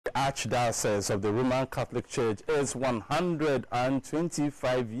Archdiocese of the Roman Catholic Church is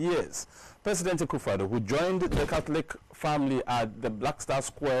 125 years. President Akufo-Addo, who joined the Catholic family at the Black Star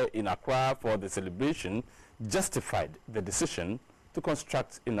Square in Accra for the celebration, justified the decision to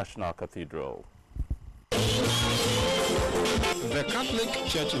construct a national cathedral. The Catholic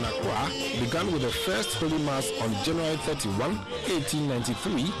Church in Accra began with the first Holy Mass on January 31,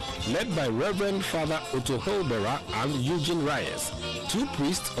 1893, led by Reverend Father Otto Holbera and Eugene Reyes, two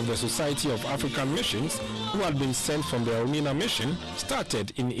priests of the Society of African Missions who had been sent from the Elmina Mission,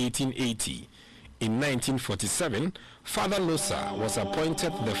 started in 1880. In 1947, Father Losa was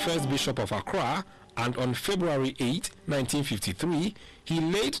appointed the first Bishop of Accra, and on February 8, 1953, he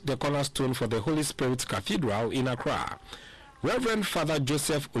laid the cornerstone for the Holy Spirit Cathedral in Accra. Reverend Father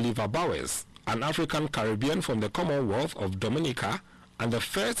Joseph Oliver Bowers, an African Caribbean from the Commonwealth of Dominica, and the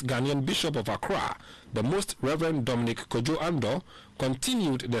first Ghanaian Bishop of Accra, the Most Reverend Dominic Kojo Ando,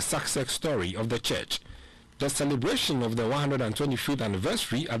 continued the success story of the church. The celebration of the 125th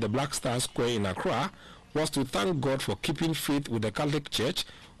anniversary at the Black Star Square in Accra was to thank God for keeping faith with the Catholic Church,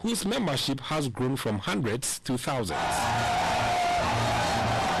 whose membership has grown from hundreds to thousands.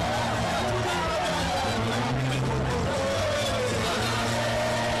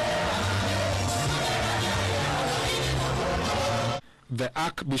 The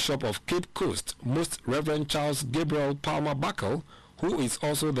Archbishop of Cape Coast, Most Reverend Charles Gabriel Palmer Buckle, who is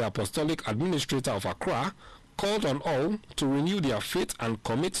also the Apostolic Administrator of Accra, called on all to renew their faith and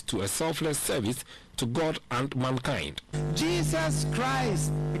commit to a selfless service to God and mankind. Jesus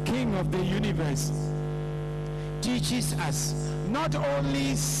Christ, the King of the universe, teaches us not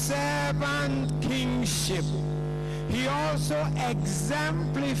only servant kingship, he also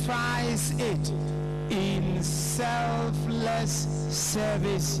exemplifies it in selfless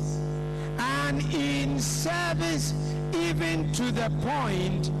service, and in service even to the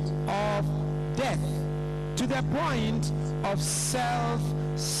point of death, to the point of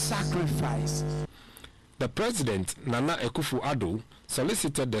self-sacrifice. The President, Nana Akufo-Addo,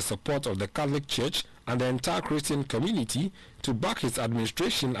 solicited the support of the Catholic Church and the entire Christian community to back his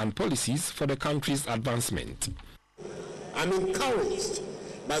administration and policies for the country's advancement. I'm encouraged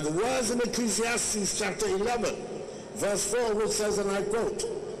by the words in Ecclesiastes chapter 11, verse 4, which says, and I quote,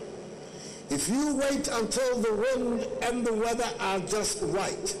 "If you wait until the wind and the weather are just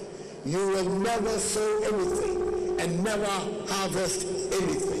right, you will never sow anything and never harvest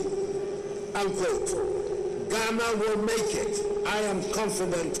anything." Unquote. Ghana will make it. I am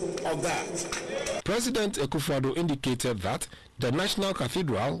confident of that. President Akufo-Addo indicated that the National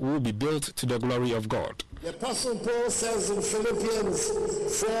Cathedral will be built to the glory of God. The Apostle Paul says in Philippians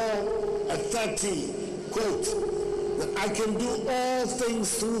 4:30, quote, that I can do all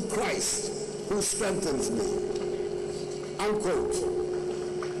things through Christ who strengthens me. Unquote.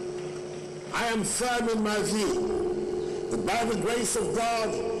 I am firm in my view that by the grace of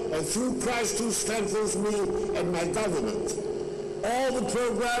God and through Christ who strengthens me and my government, all the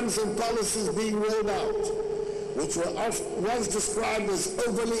programs and policies being rolled out, which were once described as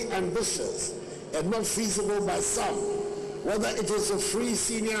overly ambitious and not feasible by some, whether it is a free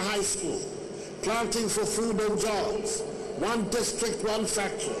senior high school, planting for food and jobs, one district, one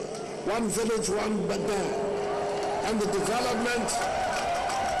factory, one village, one dam, and the development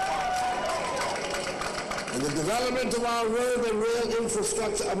of our road and rail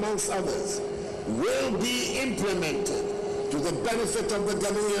infrastructure, amongst others, will be implemented to the benefit of the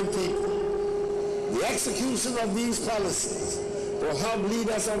Ghanaian people. The execution of these policies will help lead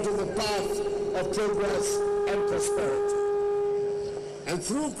us onto the path of progress and prosperity. And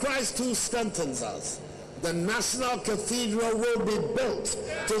through Christ who strengthens us, the National Cathedral will be built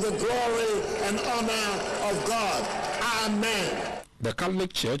to the glory and honor of God. Amen. The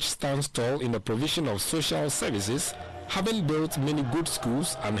Catholic Church stands tall in the provision of social services, having built many good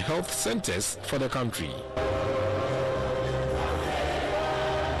schools and health centers for the country.